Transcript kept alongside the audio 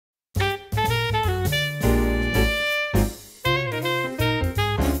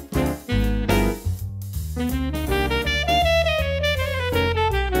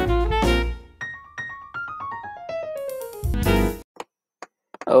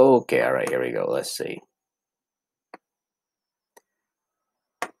Okay, all right, here we go. Let's see.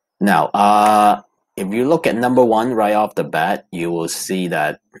 Now, if you look at number one right off the bat, you will see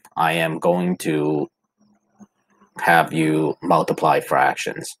that I am going to have you multiply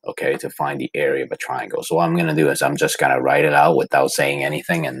fractions, okay, to find the area of a triangle. So what I'm going to do is I'm just going to write it out without saying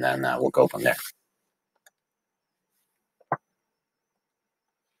anything, and then we'll go from there.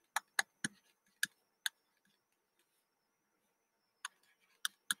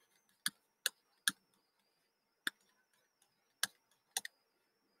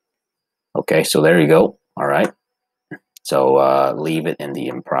 Okay, so there you go. All right. So leave it in the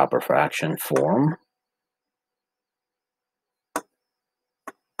improper fraction form.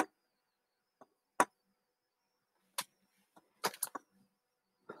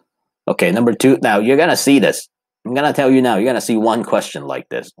 Okay, number two. Now you're gonna see this. I'm gonna tell you now. You're gonna see one question like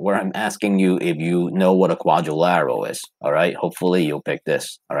this, where I'm asking you if you know what a quadrilateral is. All right. Hopefully you'll pick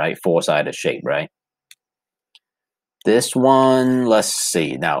this. All right, four-sided shape, right? This one. Let's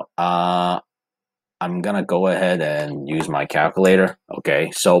see. Now, I'm gonna go ahead and use my calculator.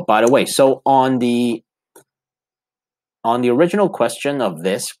 Okay. So by the way, so on the original question of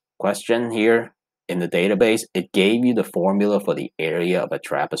this question here in the database, it gave you the formula for the area of a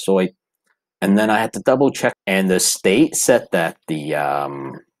trapezoid. And then I had to double check, and the state said that the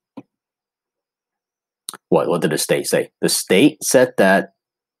what did the state say? The state said that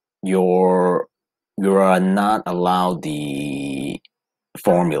you are not allowed the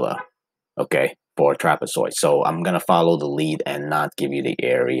formula, okay, for a trapezoid. So I'm gonna follow the lead and not give you the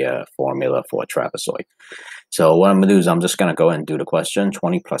area formula for a trapezoid. So what I'm gonna do is I'm just gonna go ahead and do the question.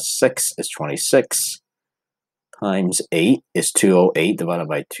 20 plus 6 is 26. Times 8 is 208, divided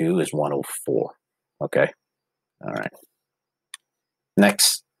by 2 is 104. Okay. All right.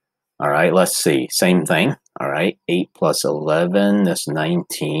 Next. All right, let's see. Same thing. All right. 8 plus 11 is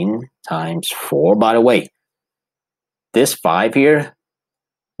 19 times 4. By the way, this 5 here,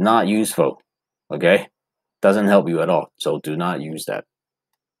 not useful. Okay. Doesn't help you at all. So do not use that.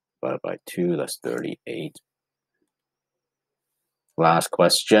 Divided by 2, that's 38. Last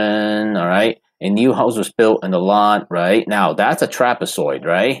question. All right. A new house was built in the lot, right? Now, that's a trapezoid,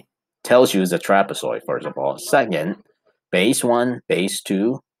 right? Tells you it's a trapezoid, first of all. Second, base 1, base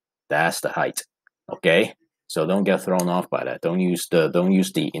 2, that's the height. Okay? So don't get thrown off by that. Don't use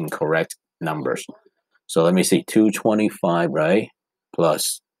the incorrect numbers. So let me see. 225, right?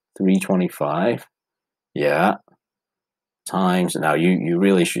 Plus 325. Yeah. Times. Now you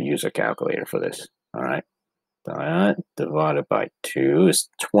really should use a calculator for this. All right. That divided by 2 is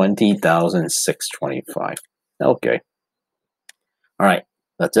 20,625. Okay. All right.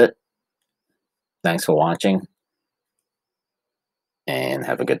 That's it. Thanks for watching, and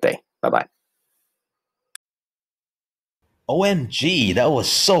have a good day. Bye-bye. OMG, that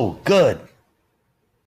was so good.